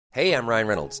Hey, I'm Ryan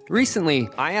Reynolds. Recently,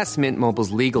 I asked Mint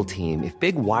Mobile's legal team if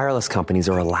big wireless companies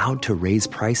are allowed to raise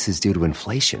prices due to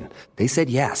inflation. They said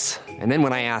yes. And then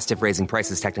when I asked if raising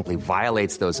prices technically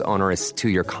violates those onerous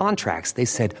two-year contracts, they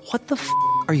said, "What the f***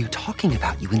 are you talking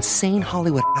about, you insane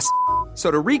Hollywood ass?" So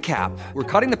to recap, we're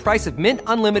cutting the price of Mint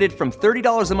Unlimited from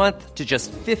 $30 a month to just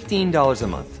 $15 a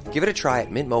month. Give it a try at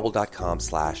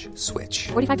mintmobile.com/switch.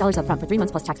 $45 up front for 3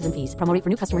 months plus taxes and fees. Promo rate for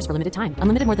new customers for limited time.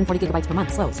 Unlimited more than 40 gigabytes per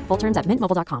month. Slows full terms at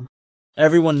mintmobile.com.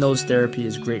 Everyone knows therapy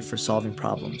is great for solving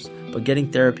problems, but getting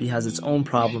therapy has its own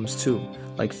problems too,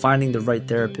 like finding the right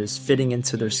therapist, fitting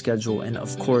into their schedule, and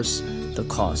of course, the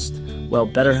cost. Well,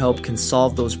 BetterHelp can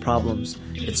solve those problems.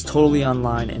 It's totally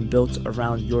online and built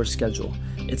around your schedule.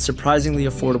 It's surprisingly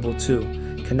affordable too.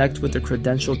 Connect with a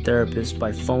credentialed therapist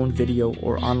by phone, video,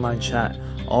 or online chat,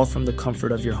 all from the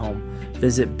comfort of your home.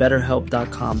 Visit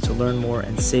BetterHelp.com to learn more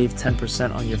and save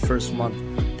 10% on your first month.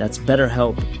 That's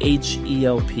BetterHelp,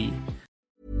 H-E-L-P.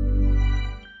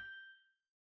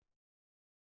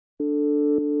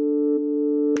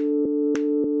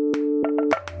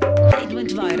 It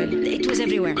went viral. It was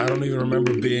everywhere. I don't even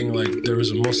remember being like, there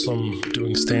was a Muslim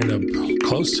doing stand-up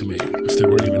close to me, if they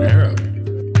weren't even Arab.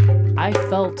 I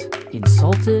felt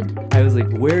insulted. I was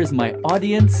like, where is my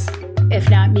audience? If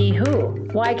not me, who?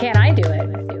 Why can't I do it?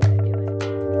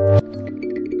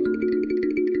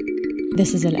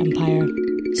 This is Al Empire,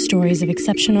 stories of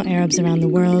exceptional Arabs around the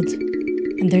world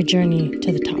and their journey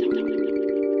to the top.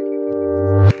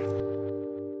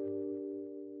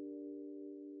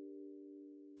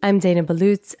 I'm Dana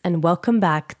Balutz, and welcome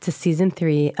back to Season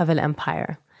 3 of Al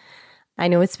Empire. I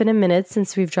know it's been a minute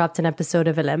since we've dropped an episode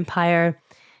of Al Empire,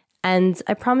 and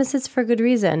I promise it's for good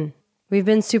reason. We've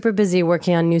been super busy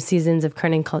working on new seasons of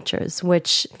Kerning Cultures,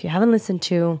 which, if you haven't listened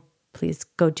to, please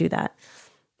go do that.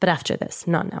 But after this,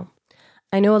 not now.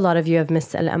 I know a lot of you have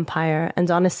missed Al Empire, and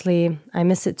honestly, I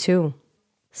miss it too.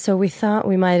 So we thought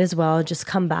we might as well just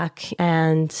come back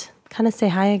and kind of say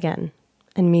hi again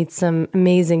and meet some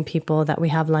amazing people that we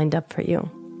have lined up for you.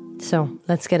 So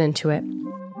let's get into it.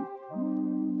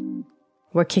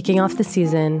 We're kicking off the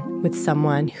season with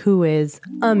someone who is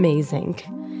amazing.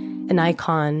 An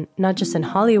icon, not just in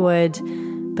Hollywood,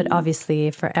 but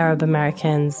obviously for Arab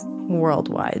Americans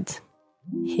worldwide.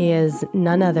 He is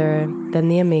none other than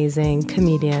the amazing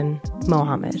comedian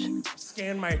Mohammed.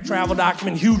 Scan my travel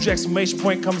document, huge exclamation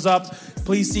point comes up.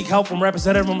 Please seek help from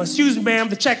representative. Excuse me, ma'am,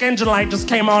 the check engine light just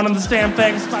came on this damn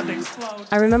thing. It's about to explode.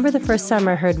 I remember the first time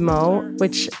I heard Mo,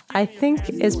 which I think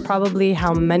is probably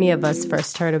how many of us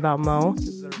first heard about Mo.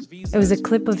 It was a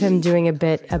clip of him doing a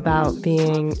bit about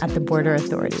being at the border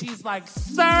authority. He's like,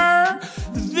 sir,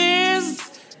 this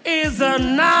is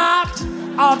not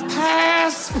a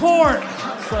passport.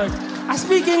 It's like, I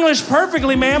speak English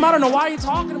perfectly, ma'am. I don't know why you're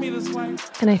talking to me this way.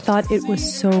 And I thought it was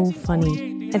so funny.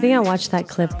 I think I watched that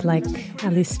clip like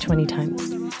at least 20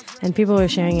 times. And people were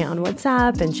sharing it on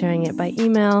WhatsApp and sharing it by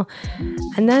email.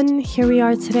 And then here we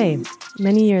are today.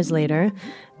 Many years later,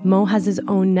 Mo has his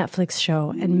own Netflix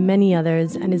show and many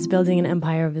others and is building an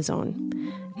empire of his own.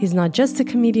 He's not just a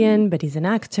comedian, but he's an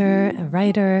actor, a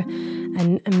writer,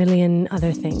 and a million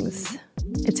other things.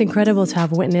 It's incredible to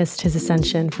have witnessed his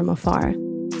ascension from afar.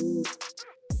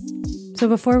 So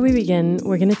before we begin,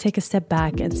 we're going to take a step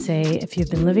back and say if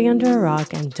you've been living under a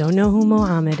rock and don't know who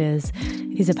Mohammed is,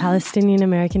 he's a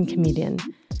Palestinian-American comedian.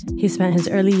 He spent his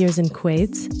early years in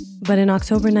Kuwait, but in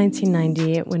October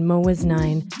 1990, when Mo was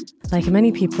 9, like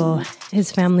many people,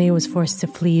 his family was forced to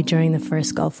flee during the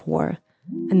first Gulf War.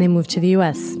 And they moved to the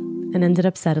US and ended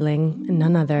up settling in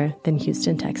none other than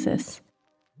Houston, Texas.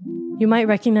 You might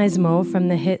recognize Mo from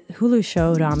the hit Hulu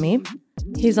show Rami.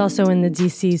 He's also in the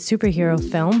DC superhero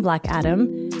film Black Adam,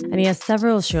 and he has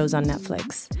several shows on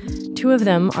Netflix. 2 of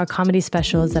them are comedy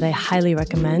specials that I highly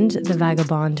recommend, The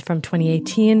Vagabond from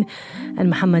 2018 and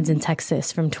Muhammad's in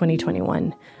Texas from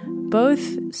 2021.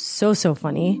 Both so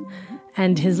funny,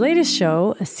 and his latest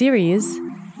show, a series,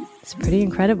 is pretty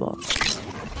incredible.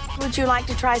 Would you like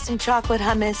to try some chocolate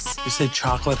hummus? You say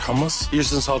chocolate hummus? You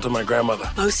just insulted my grandmother.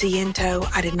 Lo siento,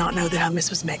 I did not know that hummus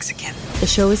was Mexican. The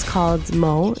show is called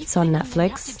Mo. It's on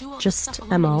Netflix, just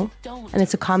M-O. And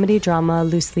it's a comedy drama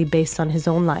loosely based on his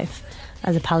own life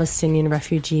as a Palestinian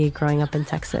refugee growing up in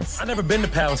Texas. I've never been to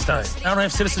Palestine. I don't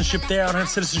have citizenship there. I don't have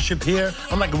citizenship here.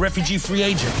 I'm like a refugee free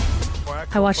agent.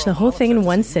 I watched the whole thing in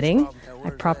one sitting. I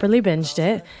properly binged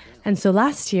it. And so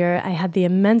last year, I had the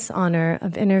immense honor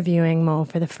of interviewing Mo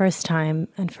for the first time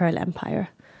and for Al Empire.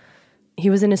 He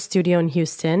was in a studio in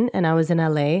Houston, and I was in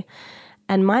LA.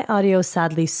 And my audio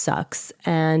sadly sucks,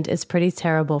 and it's pretty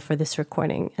terrible for this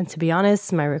recording. And to be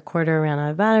honest, my recorder ran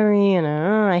out of battery, and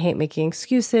I hate making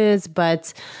excuses,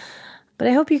 but but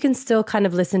I hope you can still kind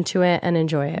of listen to it and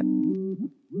enjoy it.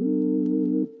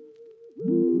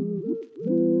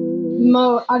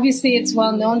 Mo, obviously it's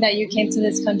well known that you came to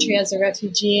this country as a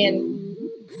refugee, and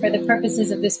for the purposes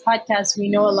of this podcast, we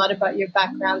know a lot about your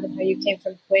background and how you came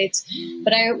from Kuwait.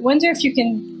 But I wonder if you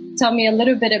can tell me a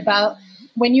little bit about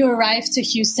when you arrived to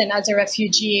Houston as a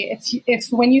refugee,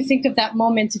 if when you think of that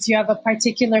moment, if you have a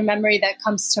particular memory that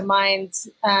comes to mind.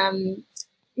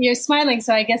 You're smiling,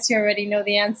 so I guess you already know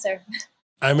the answer.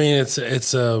 I mean,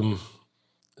 it's a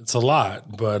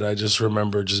lot, but I just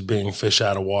remember just being fish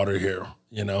out of water here.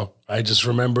 You know, I just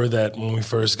remember that when we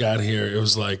first got here, it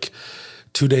was like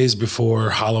 2 days before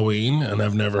Halloween, and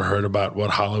I've never heard about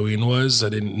what Halloween was.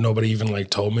 Nobody even like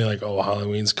told me like, oh,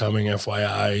 Halloween's coming,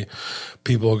 FYI,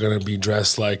 people are going to be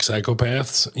dressed like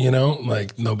psychopaths, you know,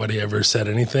 like nobody ever said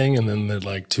anything. And then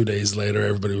like 2 days later,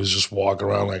 everybody was just walking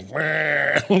around like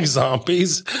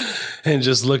zombies and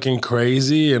just looking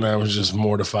crazy. And I was just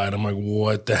mortified. I'm like,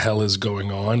 what the hell is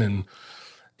going on? And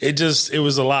it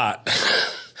was a lot.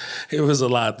 It was a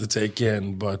lot to take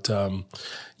in, but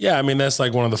yeah, I mean, that's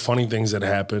like one of the funny things that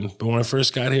happened. But when I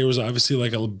first got here, it was obviously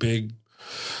like a big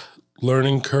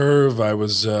learning curve. I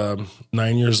was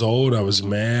 9 years old. I was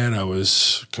mad. I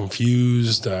was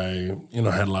confused. I,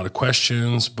 had a lot of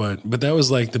questions, but that was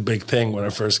like the big thing when I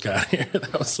first got here.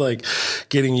 That was like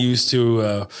getting used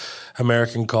to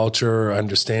American culture,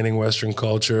 understanding Western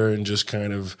culture, and just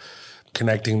kind of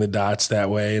connecting the dots that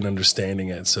way and understanding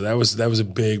it. So that was a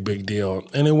big, big deal.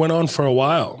 And it went on for a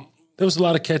while. There was a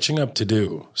lot of catching up to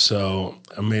do. So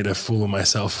I made a fool of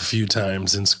myself a few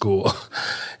times in school.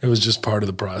 It was just part of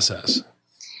the process.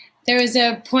 There was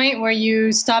a point where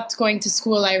you stopped going to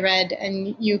school, I read,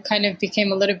 and you kind of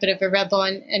became a little bit of a rebel,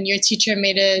 and your teacher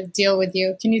made a deal with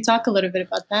you. Can you talk a little bit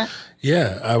about that?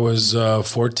 Yeah, I was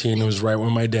 14. It was right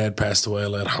when my dad passed away,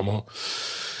 Allah yarhamu.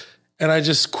 And I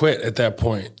just quit at that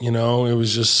point. It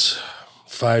was just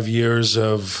 5 years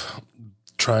of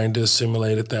trying to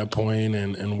assimilate at that point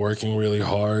and working really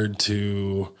hard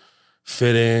to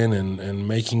fit in and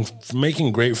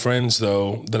making great friends,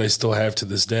 though, that I still have to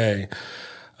this day.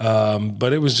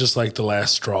 But it was just like the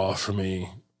last straw for me.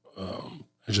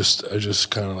 I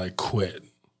just kind of like quit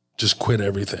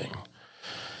everything.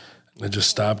 I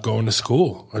just stopped going to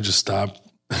school. I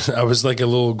was like a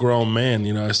little grown man,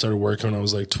 I started working when I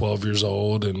was like 12 years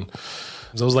old, and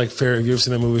I was like, have you ever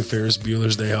seen that movie Ferris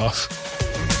Bueller's Day Off?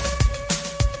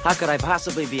 How could I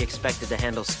possibly be expected to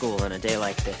handle school on a day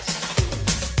like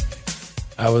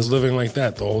this? I was living like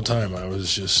that the whole time. I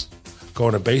was just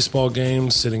going to baseball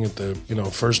games, sitting at the,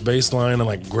 first baseline on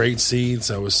like great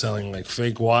seats. I was selling like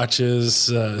fake watches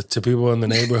to people in the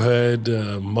neighborhood,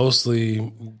 mostly,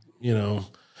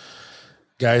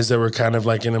 guys that were kind of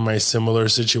like in my similar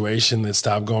situation that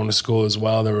stopped going to school as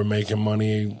well. They were making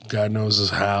money, God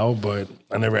knows how, but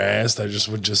I never asked. I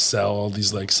would sell all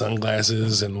these like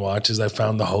sunglasses and watches. I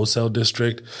found the wholesale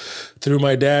district through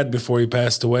my dad before he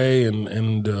passed away,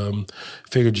 and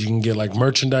figured you can get like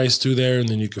merchandise through there and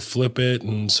then you could flip it.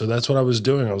 And so that's what I was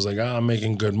doing. I was like, I'm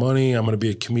making good money. I'm going to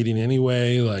be a comedian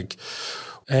anyway.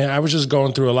 And I was just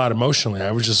going through a lot emotionally.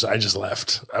 I just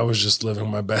left. I was just living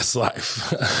my best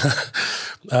life.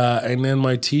 And then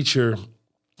my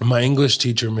English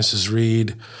teacher, Mrs.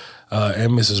 Reed,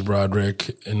 and Mrs.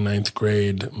 Broderick in 9th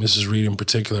grade, Mrs. Reed in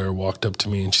particular, walked up to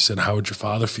me and she said, how would your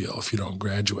father feel if you don't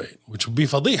graduate? Which would be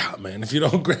fadiha, man. If you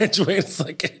don't graduate, it's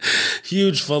like a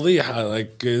huge fadiha.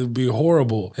 Like, it would be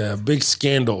horrible. Yeah, big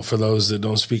scandal for those that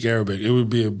don't speak Arabic. It would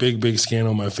be a big, big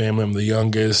scandal in my family. I'm the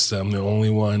youngest. I'm the only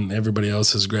one. Everybody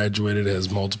else has graduated, has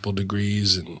multiple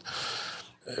degrees, and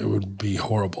it would be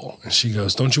horrible. And she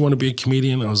goes, don't you want to be a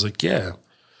comedian? I was like, yeah.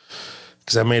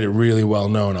 Because I made it really well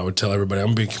known. I would tell everybody,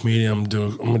 I'm going to be a comedian. I'm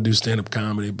going to do stand-up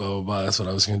comedy, blah, blah, blah. That's what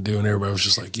I was going to do. And everybody was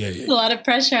just like, yeah. A lot of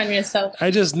pressure on yourself. I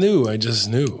just knew,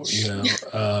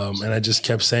 and I just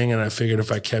kept saying it. And I figured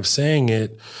if I kept saying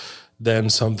it, then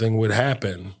something would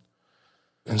happen.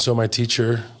 And so my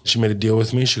teacher, she made a deal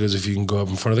with me. She goes, if you can go up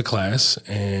in front of the class,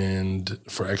 and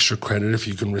for extra credit, if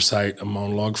you can recite a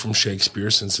monologue from Shakespeare,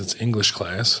 since it's English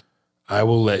class, I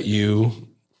will let you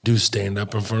do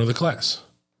stand-up in front of the class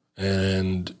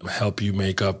and help you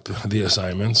make up the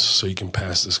assignments so you can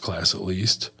pass this class at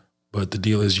least. But the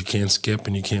deal is you can't skip,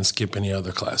 and you can't skip any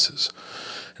other classes.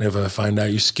 And if I find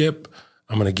out you skip,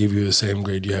 I'm going to give you the same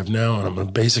grade you have now, and I'm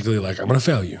going to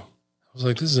fail you. I was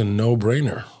like, this is a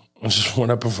no-brainer. I just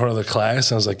went up in front of the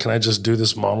class, and I was like, can I just do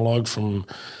this monologue from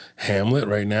Hamlet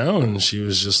right now? And she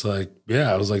was just like,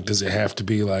 yeah. I was like, does it have to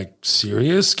be like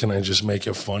serious? Can I just make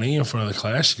it funny in front of the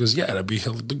class? She goes, yeah,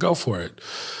 go for it.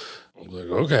 I was like,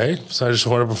 okay. So I just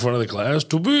went up in front of the class,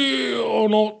 to be or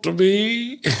not to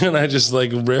be. And I just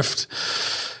like riffed,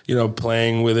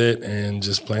 playing with it and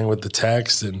just playing with the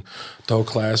text. And the whole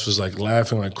class was like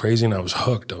laughing like crazy. And I was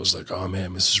hooked. I was like, oh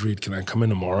man, Mrs. Reed, can I come in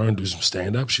tomorrow and do some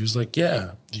stand-up? She was like,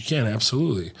 yeah, you can,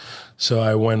 absolutely. So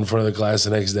I went in front of the class the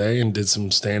next day and did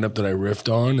some stand-up that I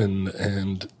riffed on.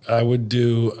 And I would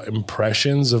do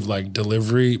impressions of like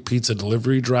pizza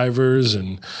delivery drivers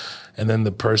and then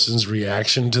the person's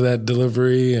reaction to that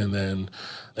delivery. And then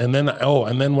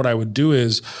what I would do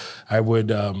is I would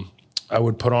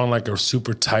put on like a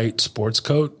super tight sports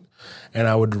coat and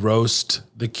I would roast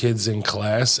the kids in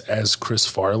class as Chris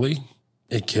Farley.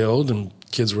 It killed and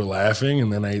kids were laughing.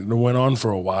 And then I went on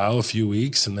for a few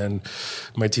weeks. And then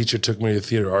my teacher took me to the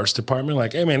theater arts department.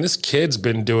 Like, hey man, this kid's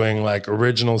been doing like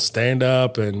original stand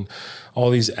up and all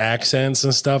these accents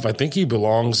and stuff. I think he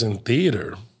belongs in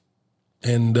theater.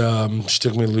 And she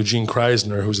took me to Eugene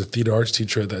Kreisner, who was a theater arts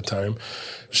teacher at that time.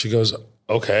 She goes,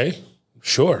 okay,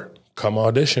 sure, come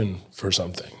audition for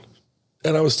something.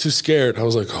 And I was too scared. I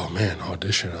was like, oh man,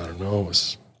 audition, I don't know, it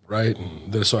was right.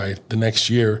 And so the next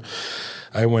year,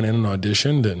 I went in and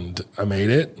auditioned and I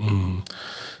made it. And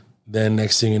then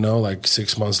next thing you know, like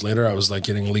 6 months later, I was like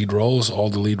getting all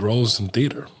the lead roles in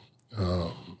theater.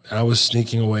 I was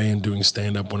sneaking away and doing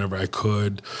stand-up whenever I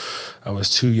could. I was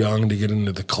too young to get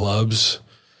into the clubs.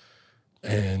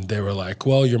 And they were like,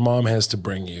 well, your mom has to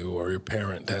bring you or your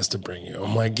parent has to bring you.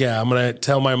 I'm like, yeah, I'm going to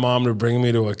tell my mom to bring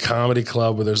me to a comedy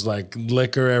club where there's like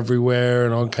liquor everywhere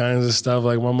and all kinds of stuff.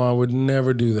 Like my mom would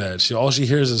never do that. All she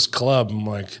hears is club. I'm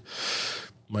like,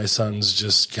 my son's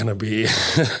just going to be...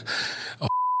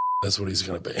 That's what he's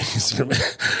going to be.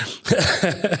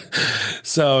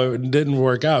 So it didn't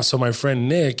work out. So my friend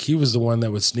Nick, he was the one that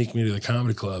would sneak me to the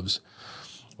comedy clubs.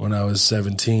 When I was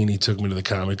 17, he took me to the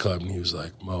comedy club and he was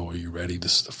like, Mo, are you ready?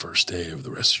 This is the first day of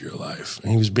the rest of your life.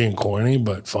 And he was being corny,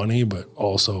 but funny, but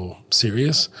also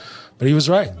serious. But he was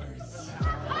right. I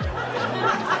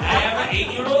have an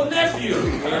 8-year-old nephew.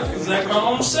 He's like my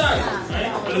own son,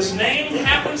 right? But his name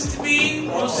happens to be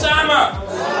Osama.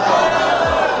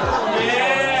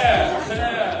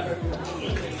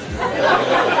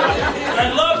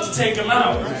 I'd love to take him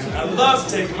out.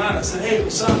 I said, hey,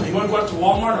 son, you want to go out to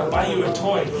Walmart? I'll buy you a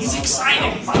toy. He's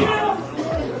excited.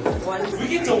 We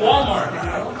get to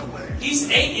Walmart. He's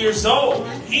 8 years old.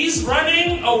 He's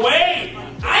running away.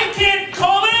 I can't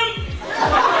call him.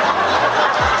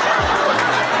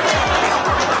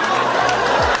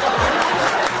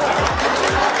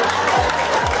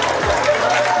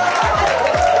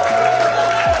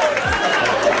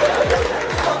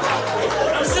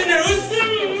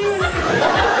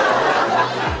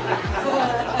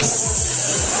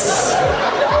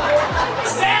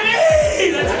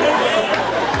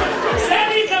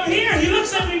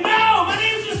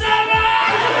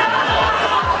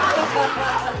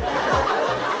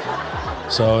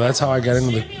 So that's how I got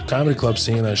into the comedy club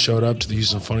scene. I showed up to the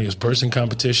Houston Funniest Person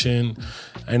competition.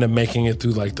 I ended up making it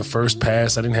through like the first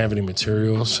pass. I didn't have any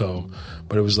material,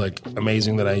 but it was like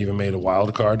amazing that I even made a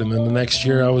wild card. And then the next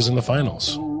year I was in the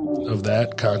finals of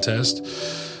that contest.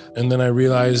 And then I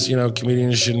realized,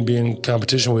 comedians shouldn't be in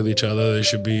competition with each other. They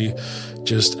should be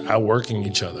just outworking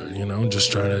each other,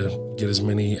 just trying to get as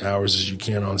many hours as you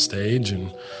can on stage.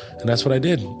 And that's what I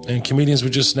did. And comedians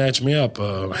would just snatch me up.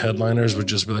 Headliners would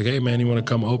just be like, hey, man, you want to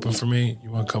come open for me?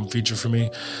 You want to come feature for me?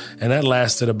 And that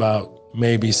lasted about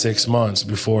maybe 6 months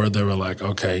before they were like,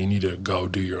 okay, you need to go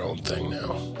do your own thing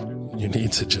now. You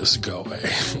need to just go away.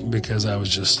 Because I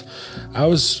was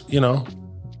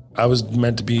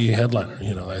meant to be a headliner.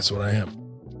 That's what I am.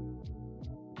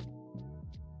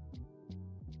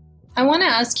 I want to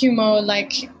ask you, Mo, a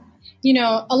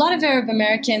lot of Arab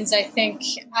Americans, I think,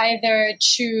 either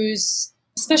choose,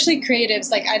 especially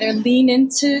creatives, either lean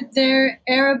into their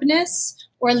Arabness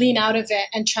or lean out of it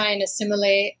and try and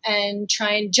assimilate and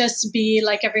try and just be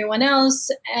like everyone else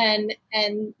and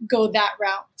go that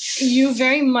route. You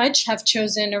very much have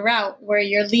chosen a route where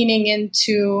you're leaning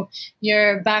into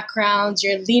your backgrounds,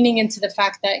 you're leaning into the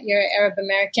fact that you're Arab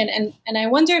American. And I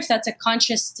wonder if that's a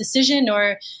conscious decision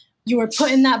or you were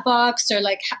put in that box or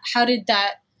how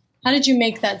did you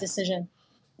make that decision?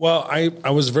 Well,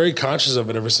 I was very conscious of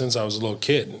it ever since I was a little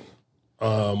kid.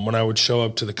 When I would show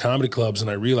up to the comedy clubs and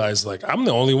I realized, I'm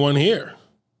the only one here.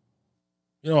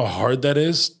 You know how hard that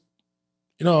is?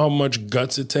 You know how much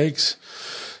guts it takes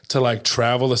to,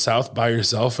 travel the South by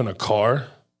yourself in a car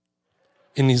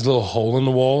in these little hole in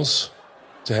the walls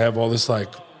to have all this,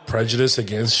 prejudice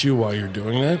against you while you're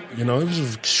doing that? It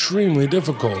was extremely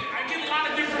difficult. I get a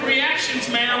lot of different reactions,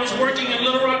 man. I was working in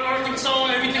Little Rock, Arkansas.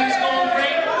 Everything was going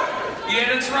great. Yeah,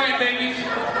 that's right, baby.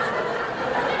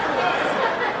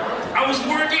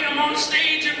 I'm on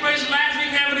stage, everybody's laughing,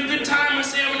 having a good time. I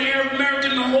say I'm an Arab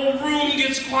American, the whole room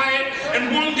gets quiet,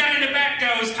 and one guy in the back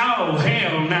goes, oh,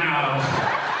 hell no.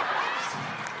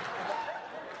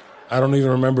 I don't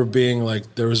even remember being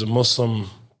like, there was a Muslim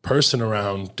person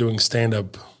around doing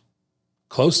stand-up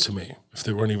close to me, if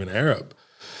they weren't even Arab.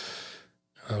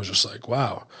 I was just like,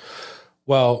 wow.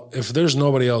 Well, if there's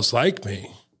nobody else like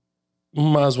me,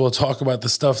 might as well talk about the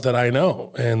stuff that I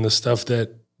know and the stuff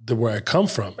that where I come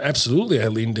from. Absolutely, I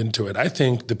leaned into it. I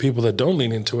think the people that don't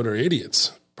lean into it are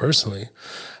idiots, personally.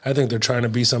 I think they're trying to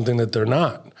be something that they're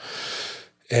not.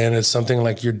 And it's something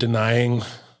like you're denying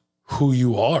who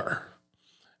you are.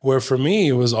 Where for me,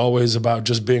 it was always about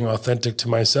just being authentic to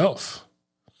myself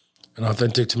and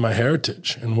authentic to my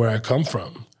heritage and where I come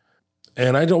from.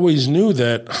 And I always knew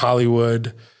that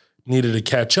Hollywood needed to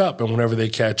catch up, and whenever they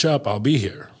catch up, I'll be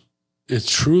here. It's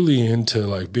truly into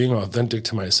like being authentic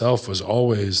to myself was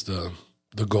always the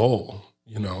goal.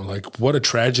 You know, like what a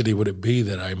tragedy would it be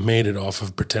that I made it off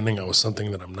of pretending I was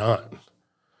something that I'm not?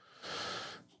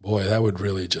 Boy, that would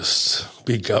really just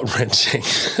be gut-wrenching.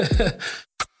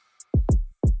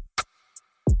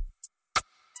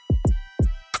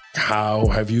 How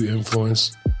have you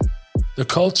influenced the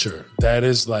culture? That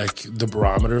is like the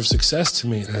barometer of success to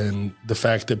me. And the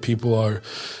fact that people are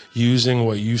using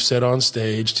what you said on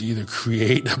stage to either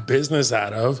create a business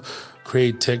out of,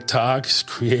 create TikToks,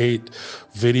 create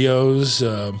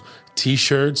videos,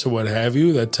 T-shirts or what have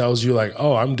you, that tells you like,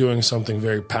 oh, I'm doing something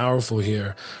very powerful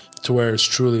here to where it's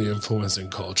truly influencing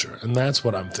culture. And that's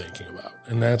what I'm thinking about.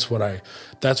 And that's what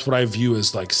I view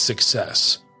as like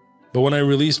success. But when I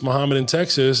released Muhammad in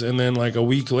Texas, and then like a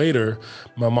week later,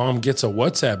 my mom gets a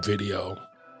WhatsApp video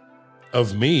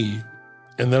of me,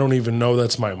 and they don't even know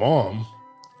that's my mom,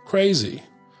 crazy.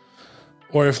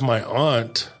 Or if my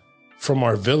aunt from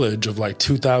our village of like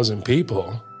 2,000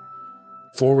 people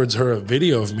forwards her a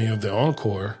video of me of the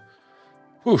encore,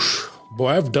 whoosh, boy,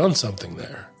 I've done something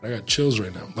there. I got chills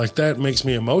right now. Like that makes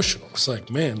me emotional. It's like,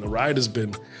 man, the ride has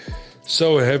been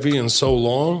so heavy and so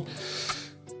long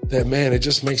that, man, it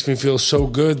just makes me feel so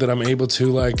good that I'm able to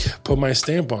like put my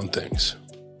stamp on things.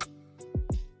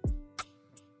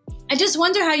 I just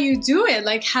wonder how you do it.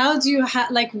 Like, how do you,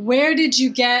 where did you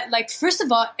get, like, first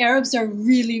of all, Arabs are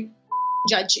really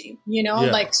judgy, you know,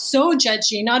 like so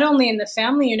judgy, not only in the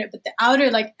family unit, but the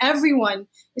outer, like everyone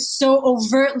is so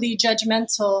overtly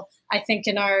judgmental, I think,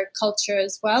 in our culture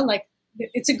as well. Like,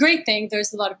 it's a great thing.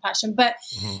 There's a lot of passion, but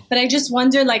I just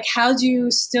wonder, like, how do you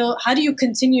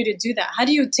continue to do that? How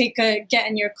do you get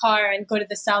in your car and go to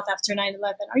the South after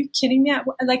 9/11? Are you kidding me?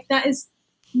 Like, that is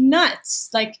nuts.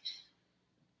 Like,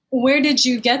 where did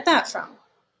you get that from?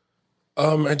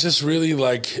 I just really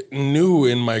like knew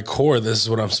in my core, this is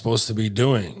what I'm supposed to be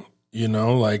doing, you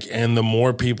know, like, and the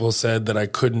more people said that I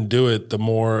couldn't do it, the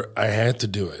more I had to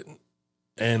do it.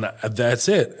 And that's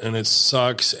it. And it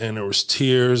sucks. And there was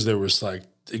tears. There was like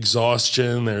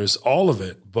exhaustion. There's all of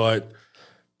it. But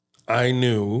I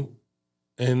knew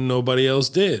and nobody else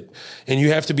did. And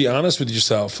you have to be honest with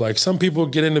yourself. Like some people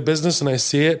get into business and I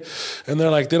see it and they're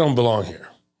like, they don't belong here.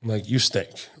 Like you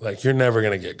stink. Like you're never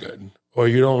going to get good. Or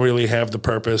you don't really have the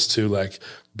purpose to like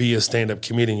be a stand-up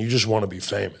comedian. You just want to be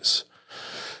famous.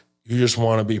 You just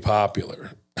want to be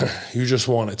popular. You just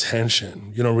want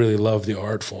attention. You don't really love the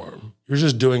art form. You're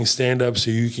just doing stand-up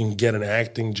so you can get an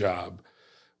acting job.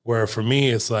 Where for me,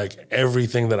 it's like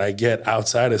everything that I get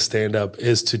outside of stand-up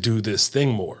is to do this thing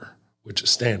more, which is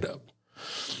stand-up.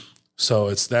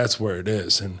 So that's where it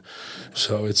is. And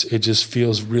so it just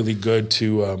feels really good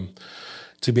to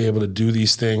be able to do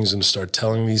these things and start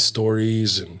telling these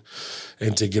stories and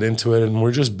to get into it. And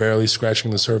we're just barely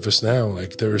scratching the surface now.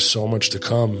 Like there is so much to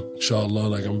come, inshallah.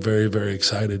 Like I'm very, very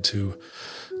excited to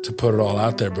put it all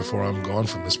out there before I'm gone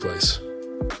from this place.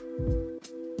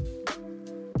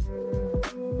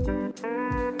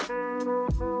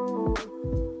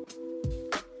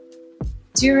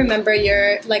 Do you remember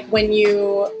when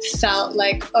you felt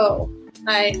like, oh,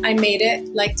 I made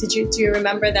it? Like, do you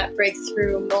remember that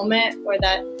breakthrough moment or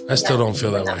that? I still don't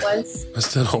feel that way. I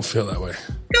still don't feel that way.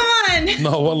 Come on.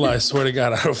 No, wallah, I swear to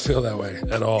God, I don't feel that way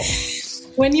at all.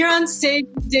 When you're on stage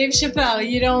with Dave Chappelle,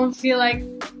 you don't feel like,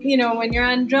 you know, when you're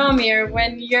on Drummy or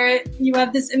when you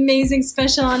have this amazing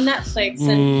special on Netflix.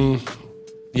 And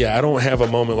yeah, I don't have a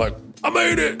moment like, I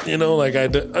made it, you know, like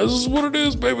this is what it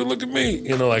is, baby, look at me.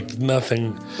 You know, like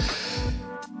nothing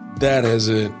that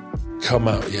hasn't come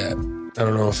out yet. I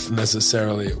don't know if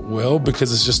necessarily it will,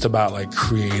 because it's just about like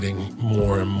creating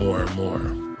more and more and more.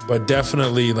 But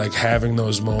definitely like having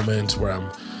those moments where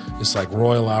it's like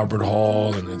Royal Albert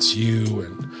Hall and it's you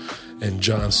and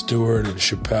Jon Stewart and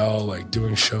Chappelle, like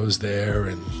doing shows there,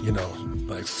 and, you know,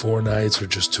 like 4 nights or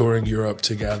just touring Europe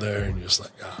together, and you're just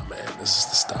like, oh man, this is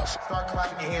the stuff. Start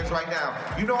clapping your hands right now.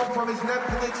 You know him from his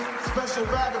Netflix special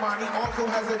Vagabond. He also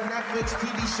has a Netflix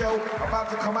TV show about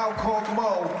to come out called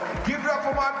Mo. Give it up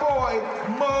for my boy,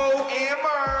 Mo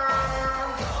Amer.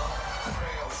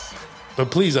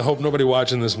 But please, I hope nobody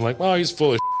watching this, I'm like, oh, he's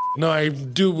full of shit. No, I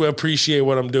do appreciate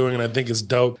what I'm doing, and I think it's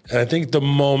dope. And I think the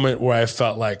moment where I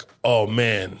felt like, oh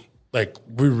man, like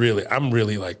I'm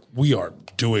really like, we are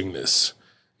doing this,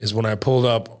 is when I pulled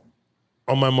up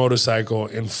on my motorcycle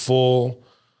in full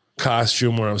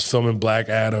costume where I was filming Black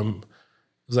Adam.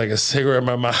 It was like a cigarette in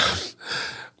my mouth,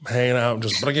 hanging out,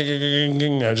 just I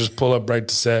just pull up right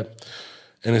to set.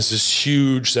 And it's this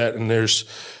huge set, and there's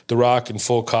The Rock in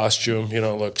full costume, you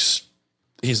know,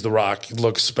 he's The Rock. He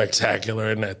looks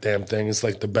spectacular in that damn thing. It's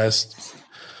like the best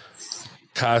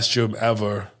costume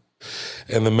ever.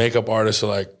 And the makeup artists are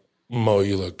like, Mo,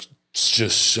 you look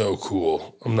just so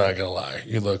cool. I'm not going to lie.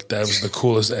 That was the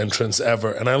coolest entrance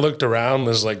ever. And I looked around,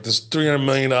 there's like this $300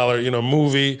 million,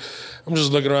 movie. I'm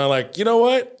just looking around like, you know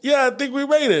what? Yeah, I think we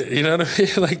made it. You know what I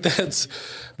mean? Like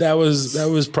that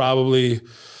was probably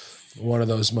one of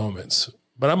those moments.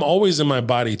 But I'm always in my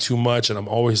body too much, and I'm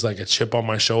always like a chip on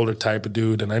my shoulder type of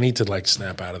dude, and I need to like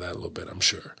snap out of that a little bit, I'm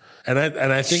sure. And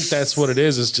I think that's what it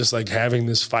is. It's just like having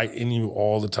this fight in you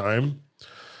all the time.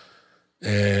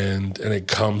 And it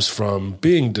comes from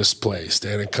being displaced,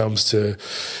 and it comes to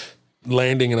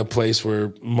landing in a place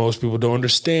where most people don't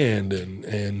understand,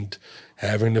 and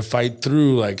having to fight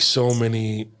through like so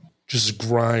many, just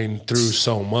grind through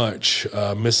so much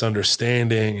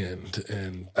misunderstanding.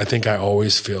 And I think I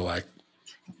always feel like,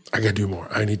 I got to do more.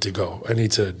 I need to go.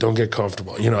 Don't get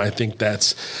comfortable. I think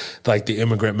that's like the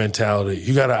immigrant mentality.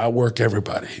 You got to outwork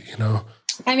everybody,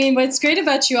 I mean, what's great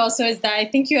about you also is that I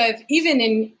think you have, even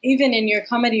in your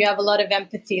comedy, you have a lot of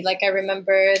empathy. Like I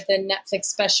remember the Netflix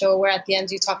special where at the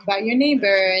end you talk about your neighbor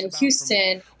in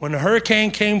Houston. When the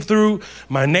hurricane came through,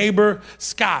 my neighbor,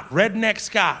 Scott, Redneck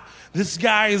Scott, this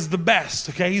guy is the best,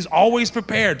 okay? He's always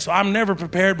prepared, so I'm never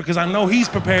prepared because I know he's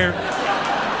prepared.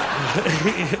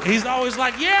 He's always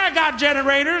like, yeah, I got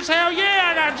generators. Hell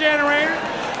yeah, I got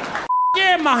generators.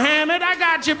 Yeah, Muhammad, I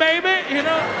got you, baby,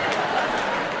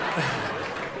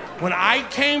 When I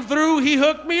came through, he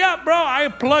hooked me up, bro. I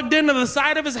plugged into the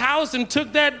side of his house and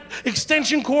took that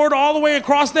extension cord all the way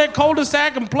across that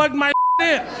cul-de-sac and plugged my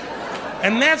in.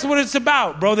 And that's what it's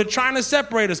about, bro. They're trying to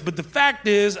separate us. But the fact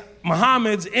is,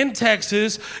 Muhammad's in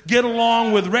Texas get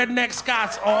along with Redneck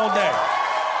Scots all day.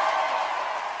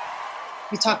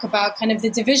 We talk about kind of the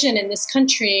division in this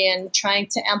country and trying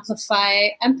to amplify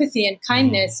empathy and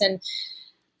kindness. And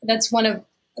that's one of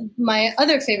my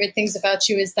other favorite things about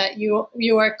you is that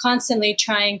you are constantly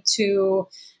trying to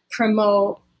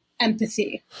promote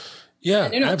empathy. Yeah,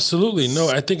 absolutely. No,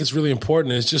 I think it's really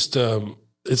important. It's just,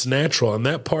 it's natural. And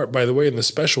that part, by the way, in the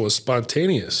special was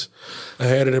spontaneous. I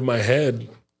had it in my head.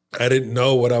 I didn't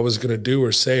know what I was going to do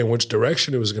or say and which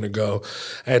direction it was going to go.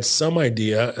 I had some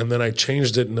idea, and then I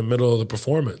changed it in the middle of the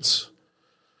performance.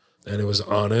 And it was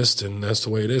honest, and that's the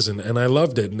way it is. And I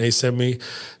loved it. And they sent me,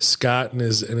 Scott and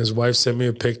his wife sent me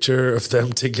a picture of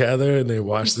them together, and they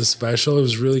watched the special. It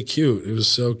was really cute. It was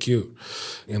so cute.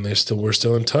 And we're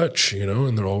still in touch,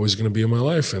 and they're always going to be in my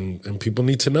life. And people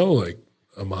need to know, like,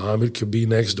 Muhammad could be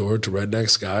next door to Redneck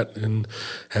Scott and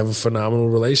have a phenomenal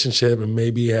relationship and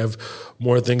maybe have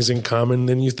more things in common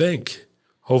than you think.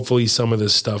 Hopefully some of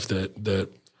this stuff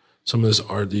some of this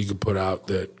art that you could put out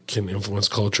that can influence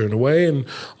culture in a way and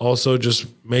also just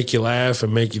make you laugh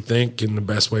and make you think in the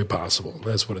best way possible.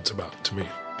 That's what it's about to me.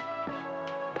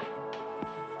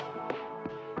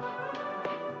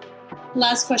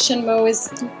 Last question, Mo,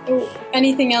 is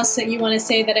anything else that you want to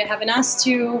say that I haven't asked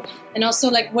you? And also,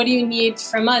 like, what do you need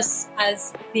from us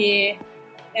as the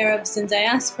Arabs in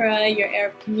diaspora, your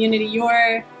Arab community,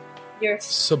 your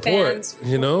support, fans?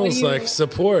 It's like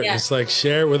support. Yeah. It's like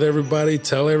share it with everybody,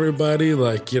 tell everybody,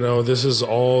 like, this is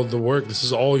all the work. This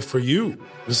is all for you.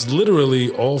 This is literally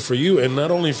all for you. And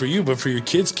not only for you, but for your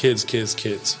kids.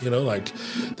 Like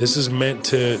this is meant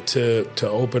to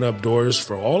open up doors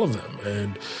for all of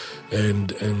them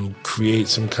and create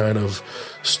some kind of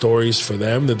stories for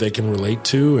them that they can relate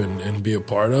to and be a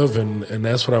part of. And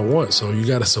that's what I want. So you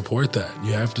got to support that.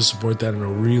 You have to support that in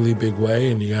a really big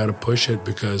way, and you got to push it,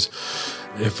 because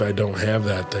if I don't have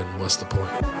that, then what's the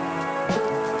point?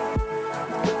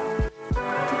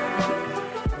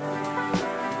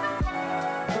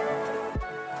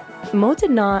 Mo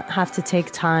did not have to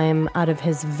take time out of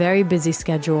his very busy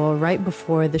schedule right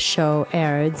before the show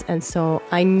aired, and so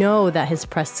I know that his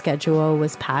press schedule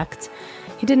was packed.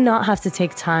 He did not have to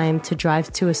take time to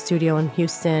drive to a studio in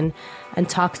Houston and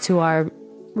talk to our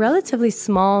relatively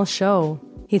small show.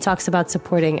 He talks about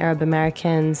supporting Arab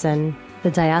Americans and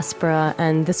the diaspora,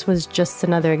 and this was just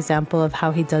another example of how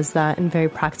he does that in very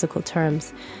practical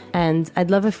terms. And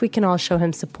I'd love if we can all show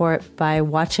him support by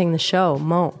watching the show,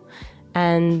 Mo,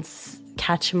 and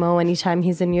catch Mo anytime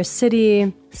he's in your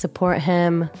city, support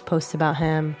him, post about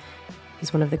him.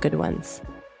 He's one of the good ones.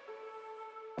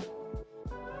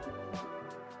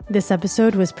 This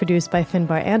episode was produced by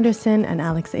Finbar Anderson and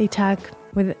Alex Atack,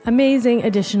 with amazing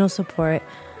additional support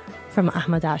from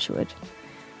Ahmed Ashwood.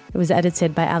 It was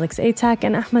edited by Alex Atack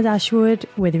and Ahmed Ashwood,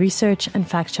 with research and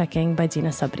fact-checking by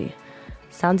Dina Sabri.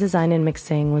 Sound design and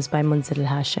mixing was by Munzir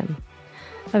Al-Hashim.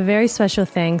 A very special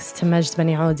thanks to Majd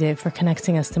Bani Audi for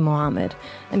connecting us to Mohammed,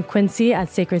 and Quincy at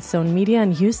Sacred Stone Media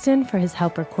in Houston for his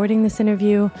help recording this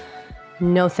interview.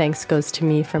 No thanks goes to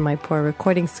me for my poor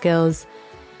recording skills.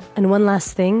 And one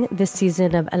last thing, this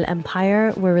season of Al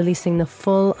Empire, we're releasing the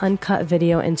full uncut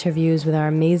video interviews with our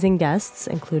amazing guests,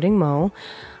 including Mo.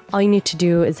 All you need to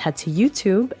do is head to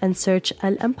YouTube and search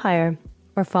Al Empire,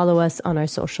 or follow us on our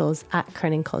socials at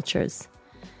Kerning Cultures.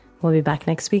 We'll be back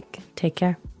next week. Take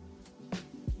care.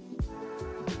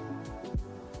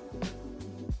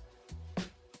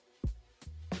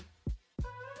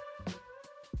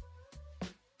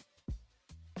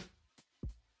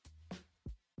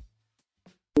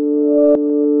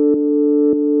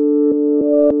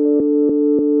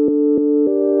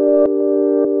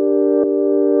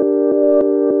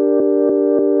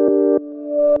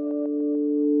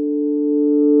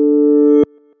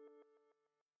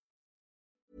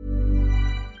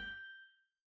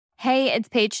 Hey, it's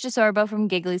Paige DeSorbo from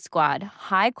Giggly Squad.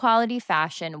 High quality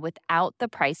fashion without the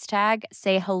price tag.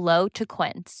 Say hello to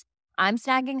Quince. I'm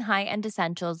snagging high-end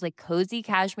essentials like cozy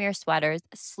cashmere sweaters,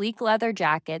 sleek leather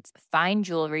jackets, fine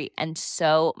jewelry, and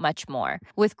so much more.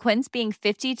 With Quince being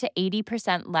 50 to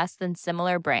 80% less than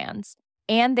similar brands.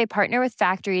 And they partner with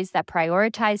factories that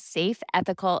prioritize safe,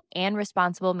 ethical, and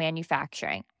responsible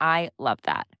manufacturing. I love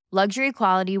that. Luxury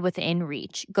quality within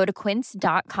reach. Go to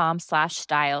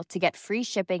quince.com/style to get free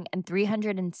shipping and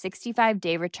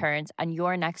 365-day returns on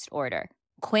your next order.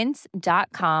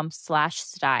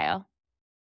 Quince.com/style.